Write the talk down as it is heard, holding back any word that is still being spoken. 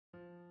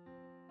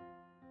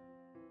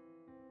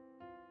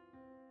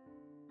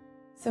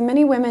So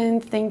many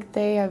women think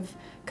they have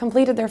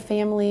completed their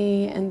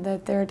family and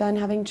that they're done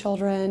having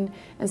children,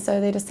 and so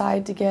they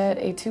decide to get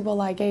a tubal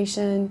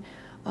ligation.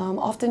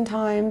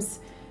 Oftentimes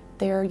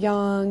they're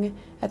young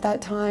at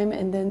that time,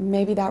 and then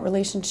maybe that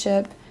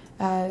relationship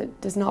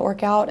does not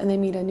work out and they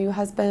meet a new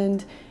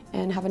husband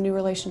and have a new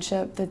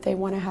relationship that they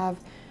want to have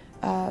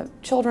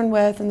children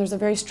with, and there's a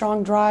very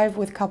strong drive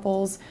with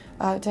couples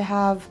to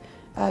have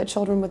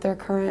children with their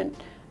current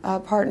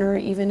partner,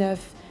 even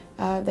if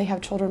they have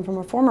children from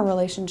a former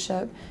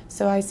relationship.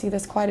 So I see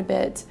this quite a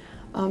bit.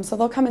 So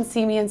they'll come and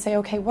see me and say,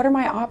 okay, what are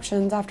my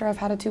options after I've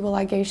had a tubal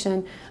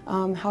ligation?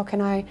 How can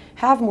I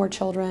have more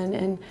children?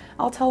 And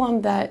I'll tell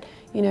them that,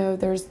 you know,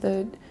 there's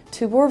the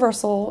tubal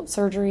reversal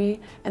surgery,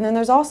 and then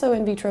there's also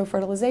in vitro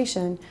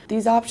fertilization.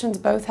 These options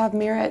both have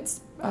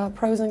merits,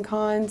 pros and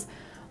cons.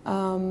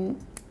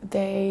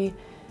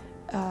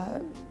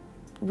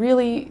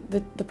 Really,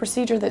 the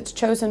procedure that's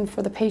chosen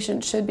for the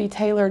patient should be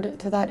tailored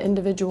to that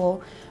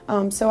individual.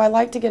 So I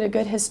like to get a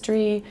good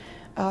history,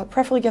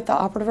 preferably get the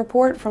operative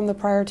report from the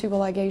prior tubal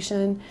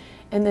ligation,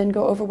 and then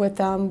go over with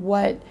them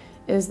what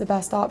is the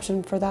best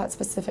option for that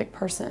specific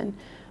person.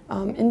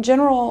 In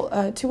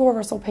general, tubal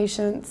reversal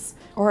patients,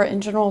 or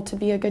in general to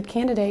be a good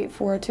candidate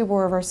for a tubal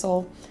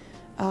reversal,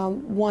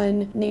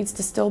 one needs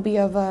to still be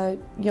of a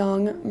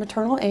young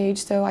maternal age,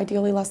 so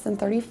ideally less than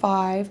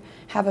 35,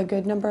 have a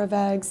good number of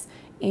eggs,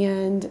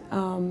 and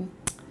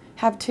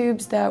have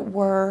tubes that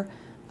were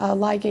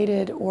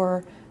ligated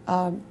or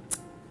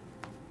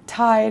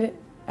tied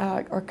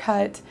or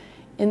cut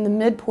in the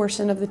mid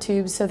portion of the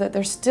tube so that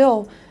there's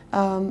still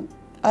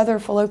other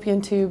fallopian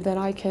tube that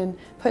I can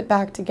put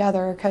back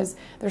together, because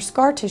there's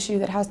scar tissue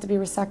that has to be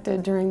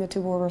resected during the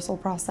tubal reversal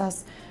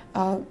process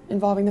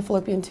involving the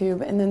fallopian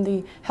tube, and then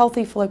the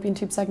healthy fallopian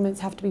tube segments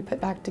have to be put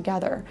back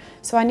together.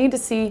 So I need to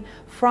see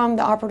from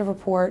the operative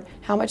report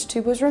how much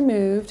tube was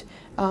removed,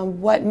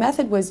 what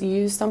method was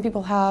used. Some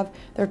people have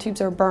their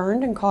tubes are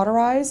burned and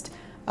cauterized,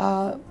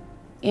 and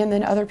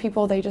then other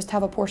people, they just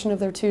have a portion of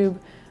their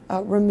tube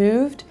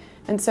removed.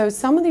 And so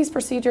some of these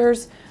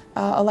procedures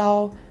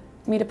allow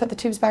me to put the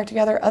tubes back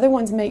together. Other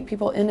ones make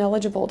people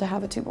ineligible to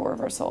have a tubal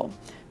reversal.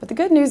 But the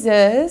good news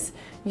is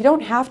you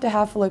don't have to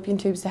have fallopian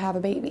tubes to have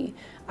a baby.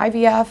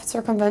 IVF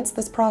circumvents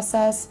this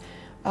process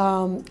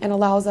and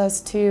allows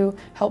us to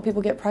help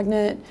people get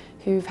pregnant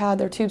who've had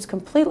their tubes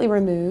completely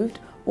removed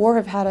or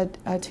have had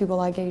a tubal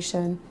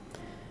ligation.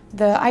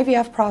 The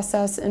IVF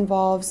process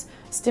involves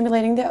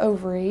stimulating the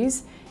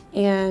ovaries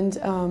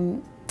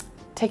and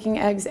taking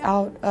eggs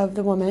out of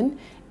the woman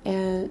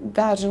and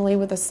vaginally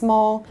with a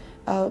small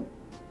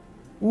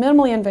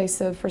minimally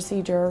invasive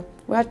procedure,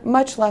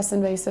 much less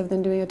invasive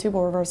than doing a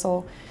tubal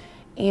reversal,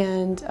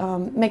 and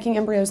making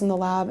embryos in the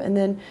lab, and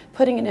then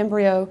putting an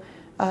embryo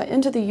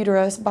into the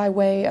uterus by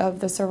way of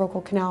the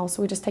cervical canal.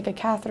 So we just take a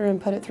catheter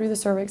and put it through the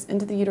cervix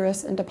into the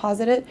uterus and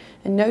deposit it,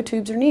 and no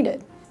tubes are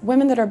needed.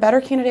 Women that are better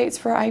candidates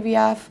for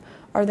IVF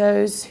are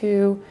those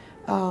who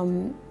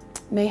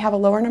may have a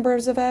lower number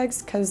of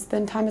eggs, because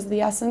then time is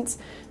the essence.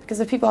 Because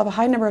if people have a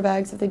high number of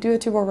eggs, if they do a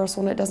tubal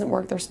reversal and it doesn't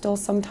work, there's still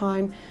some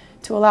time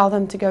to allow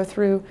them to go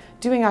through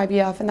doing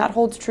IVF, and that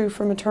holds true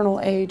for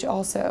maternal age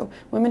also.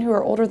 Women who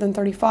are older than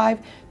 35,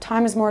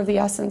 time is more of the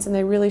essence, and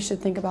they really should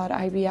think about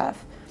IVF.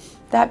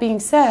 That being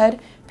said,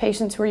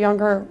 patients who are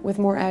younger with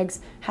more eggs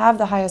have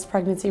the highest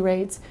pregnancy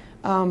rates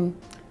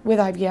with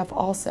IVF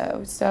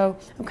also. So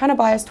I'm kind of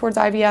biased towards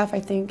IVF. I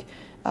think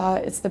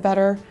it's the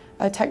better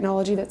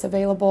technology that's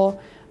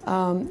available.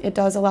 It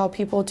does allow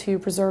people to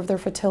preserve their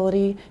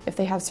fertility if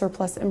they have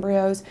surplus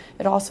embryos.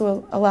 It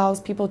also allows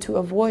people to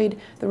avoid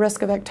the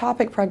risk of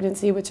ectopic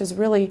pregnancy, which is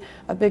really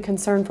a big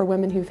concern for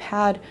women who've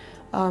had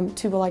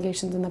tubal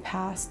ligations in the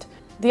past.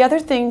 The other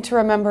thing to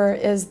remember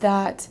is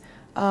that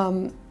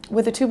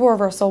with a tubal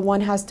reversal,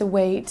 one has to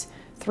wait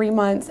 3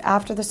 months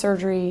after the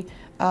surgery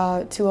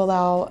to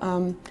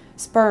allow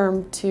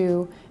sperm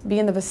to be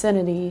in the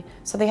vicinity,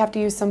 so they have to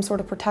use some sort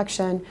of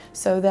protection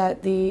so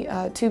that the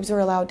tubes are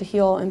allowed to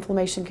heal,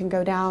 inflammation can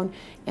go down,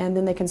 and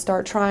then they can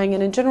start trying.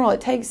 And in general,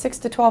 it takes 6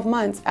 to 12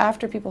 months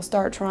after people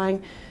start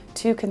trying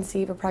to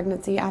conceive a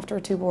pregnancy after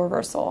a tubal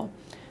reversal.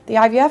 The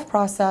IVF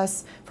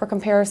process, for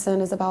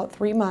comparison, is about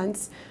 3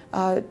 months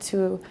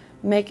to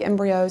make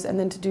embryos and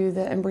then to do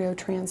the embryo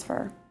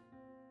transfer.